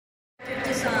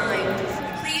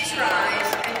Please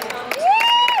rise and come to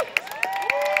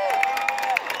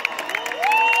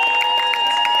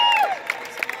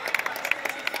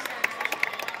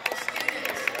the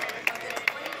students of the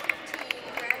 2015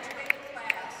 graduating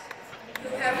class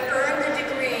who have earned the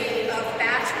degree of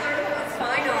Bachelor of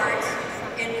Fine Arts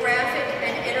in Graphic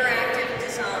and Interactive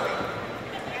Design.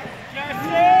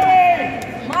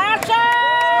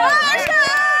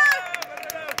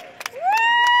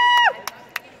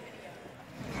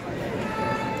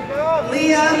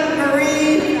 Leah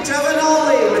Marie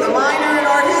Giovanoli with a minor in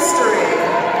art history.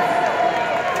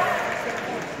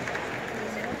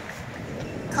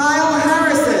 Kyle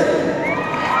Harrison.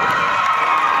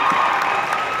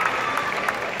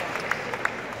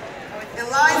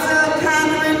 Eliza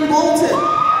Catherine Bolton.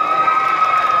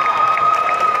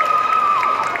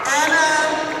 Anna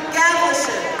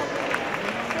Gavlishin.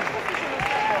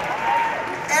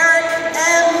 Eric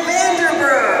M.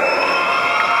 Vanderberg.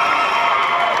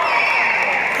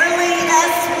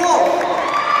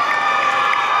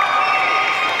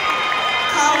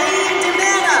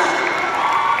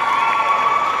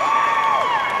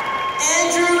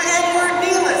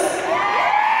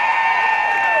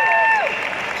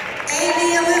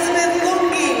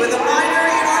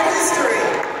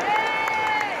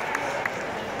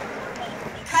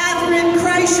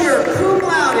 Cum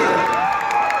laude.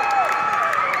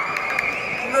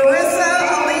 Marissa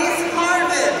Elise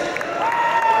Harvin.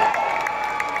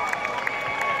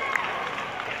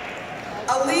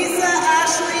 Elisa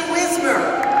Ashley Wismer.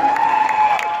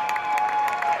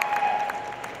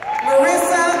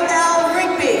 Marissa L.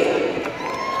 Rigby.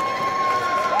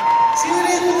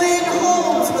 Judith Lynn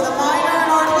Holmes with a minor in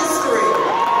art history.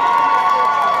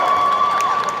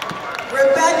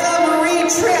 Rebecca Marie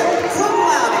Tripp, cum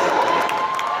laude.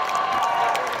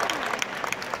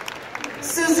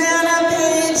 Susanna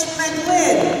Paige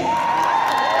McLean.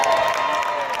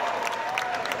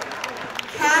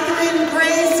 Catherine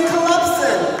Grace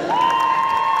Collupson.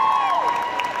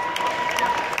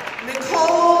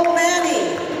 Nicole Manny.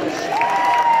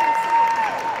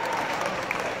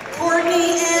 Courtney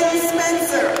N.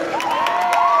 Spencer.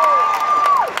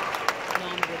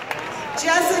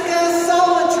 Jessica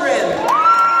Solitrin.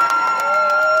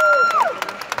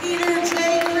 Peter J.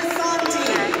 Crisanti.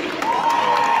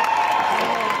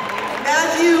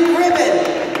 Matthew Gribben.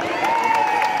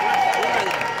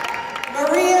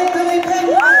 Maria Billy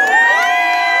Penfield.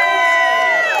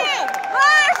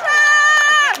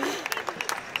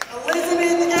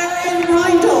 Elizabeth Erin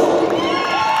Reindl.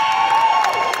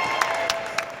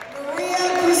 Maria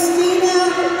Cristina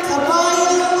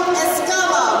Caballo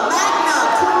Escala, magna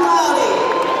cum laude.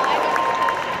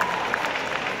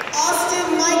 Austin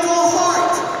Michael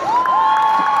Hart.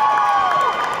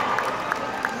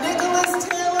 Nicholas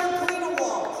Taylor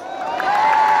Greenewald.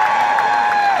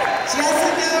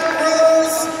 Jessica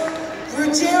Rose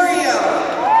Ruggiero.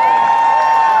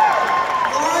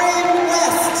 Lauren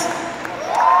West.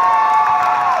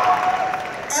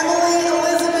 Emily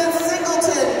Elizabeth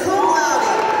Singleton, cum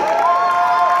laude.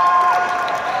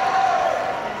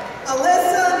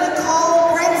 Alyssa Nicole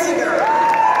Brenziger.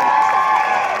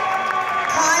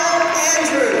 Kyle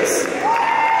Andrews.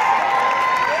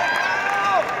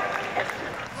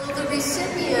 Will the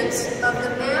recipients of the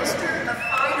Master of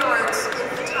Fine Arts in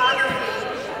Photography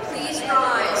please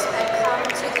rise and come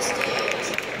to the stage?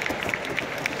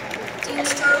 Dean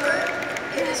Stroker,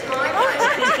 it is my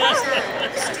pleasure to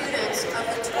present the students of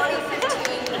the 2015